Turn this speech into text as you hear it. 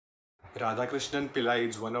Radhakrishnan Pillai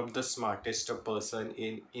is one of the smartest person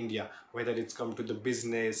in India, whether it's come to the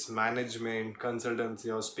business, management,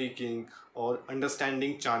 consultancy or speaking or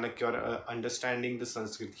understanding Chanakya or understanding the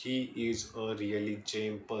Sanskrit. He is a really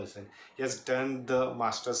gem person. He has done the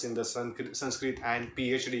masters in the Sanskrit and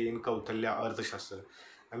PhD in Kautilya Arthashastra.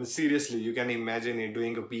 I mean, seriously, you can imagine it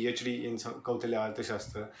doing a PhD in Kautilya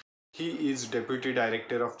Arthashastra. He is Deputy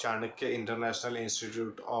Director of Chanakya International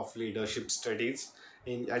Institute of Leadership Studies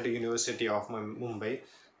at the University of Mumbai.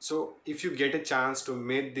 So, if you get a chance to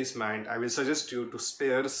meet this man, I will suggest you to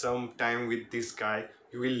spare some time with this guy.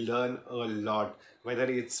 You will learn a lot, whether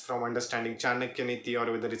it's from understanding Chanakya Neeti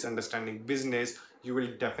or whether it's understanding business. You will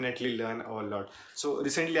definitely learn a lot. So,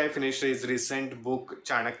 recently I finished his recent book,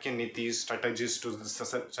 Chanakya Neeti: Strategies to the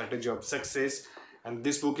Strategy of Success, and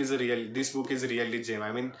this book is really gem.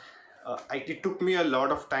 I mean, it took me a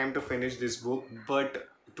lot of time to finish this book, but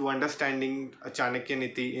to understanding Chanakya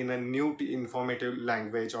Niti in a new informative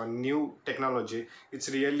language or new technology, it's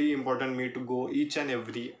really important me to go each and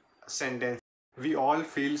every sentence. We all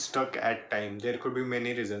feel stuck at time. There could be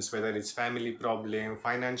many reasons, whether it's family problem,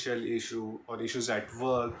 financial issue, or issues at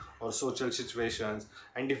work, or social situations,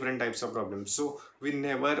 and different types of problems. So we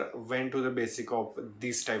never went to the basic of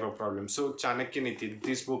these type of problems. So Chanakya Niti,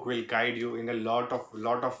 this book will guide you in a lot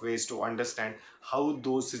of ways to understand how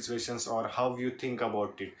those situations or how you think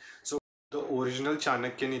about it. So the original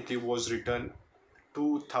Chanakya Niti was written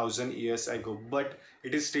 2000 years ago, but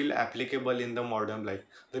it is still applicable in the modern life.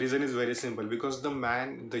 The reason is very simple, because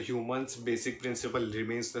the human's basic principle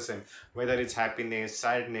remains the same, whether it's happiness,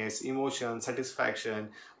 sadness, emotion, satisfaction,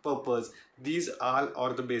 purpose. These all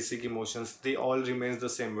are the basic emotions, they all remains the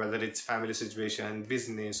same, whether it's family situation,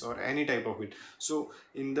 business, or any type of it. So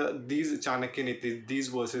in these Chanakya Niti, these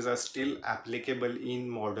verses are still applicable in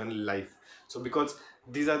modern life. So because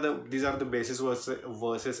these are the basis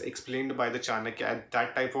verses explained by the Chanakya at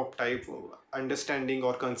that type understanding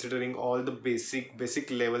or considering all the basic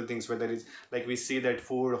level things, whether it's like we see that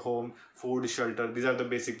food, home, food, shelter, these are the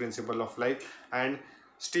basic principle of life, and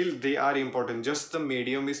still they are important. Just the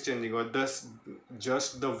medium is changing, or thus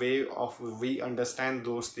just the way of we understand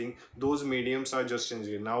those things, those mediums are just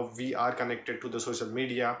changing. Now we are connected to the social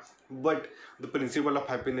media, but the principle of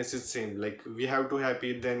happiness is same. Like we have to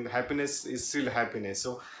happy, then happiness is still happiness.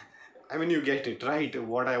 So I mean, you get it right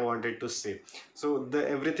what I wanted to say. So the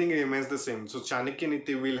everything remains the same. So Chanakya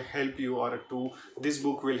Niti will help you, or to this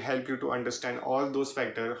book will help you to understand all those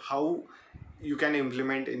factors, how you can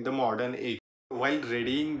implement in the modern age. While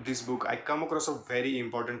reading this book, I come across a very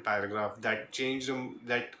important paragraph that changed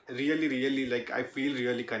that really, like, I feel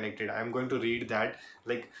really connected. I'm going to read that.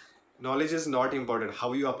 Like, knowledge is not important,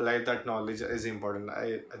 how you apply that knowledge is important.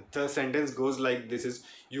 The sentence goes like this: is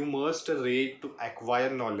you must read to acquire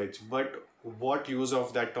knowledge, but what use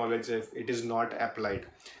of that knowledge if it is not applied?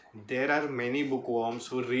 There are many bookworms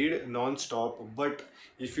who read non-stop, but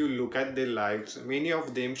if you look at their lives, many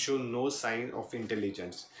of them show no sign of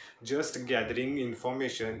intelligence. Just gathering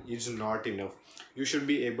information is not enough. You should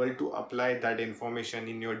be able to apply that information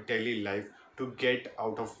in your daily life to get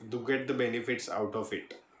the benefits out of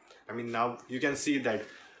it. I mean, now you can see that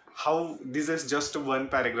how this is just one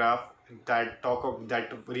paragraph that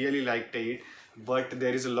really liked it, but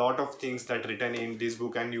there is a lot of things that written in this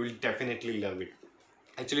book, and you will definitely love it.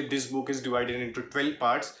 Actually, this book is divided into 12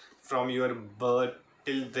 parts, from your birth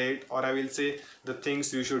till date, or I will say the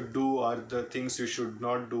things you should do or the things you should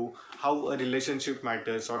not do, how a relationship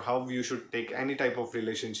matters, or how you should take any type of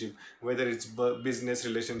relationship, whether it's business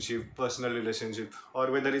relationship, personal relationship,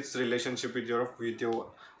 or whether it's relationship with your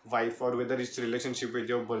wife, or whether it's relationship with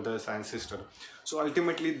your brothers and sister. So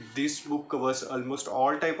ultimately this book covers almost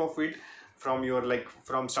all type of it, from your, like,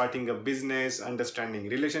 from starting a business, understanding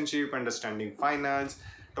relationship, understanding finance,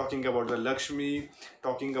 talking about the Lakshmi,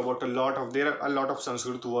 talking about there are a lot of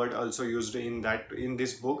Sanskrit word also used in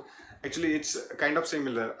this book. Actually, it's kind of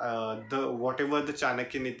similar. The whatever the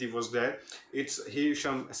Chanakya Niti was there, it's he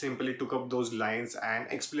simply took up those lines and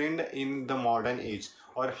explained in the modern age,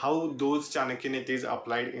 or how those Chanakya Nitis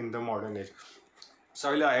applied in the modern age.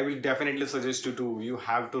 Soila, I will definitely suggest you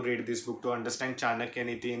have to read this book to understand Chanakya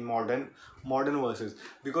Niti in modern verses.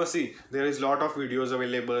 Because see, there is lot of videos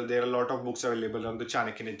available, there are a lot of books available on the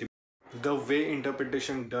Chanakya Niti. The way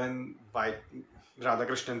interpretation done by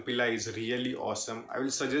Radhakrishnan Pillai is really awesome. I will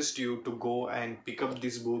suggest you to go and pick up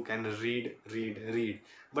this book and read.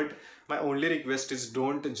 But my only request is,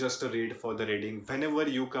 don't just read for the reading. Whenever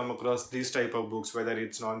you come across these type of books, whether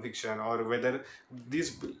it's non-fiction or whether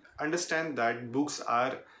these, understand that books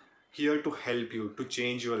are here to help you to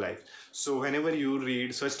change your life. So whenever you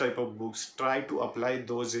read such type of books, try to apply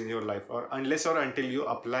those in your life, or unless or until you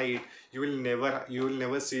apply it, you will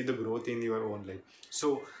never see the growth in your own life.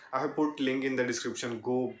 So I have put link in the description.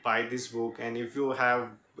 Go buy this book, and if you have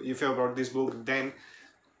bought this book, then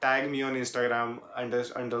tag me on Instagram under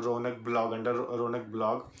Ronak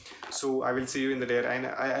blog. So I will see you in the there, and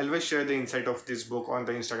I always share the insight of this book on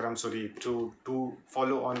the Instagram story to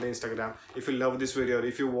follow on the Instagram. If you love this video, or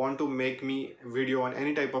if you want to make me video on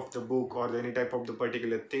any type of the book or any type of the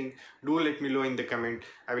particular thing, do let me know in the comment.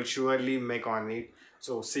 I will surely make on it.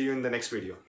 So see you in the next video.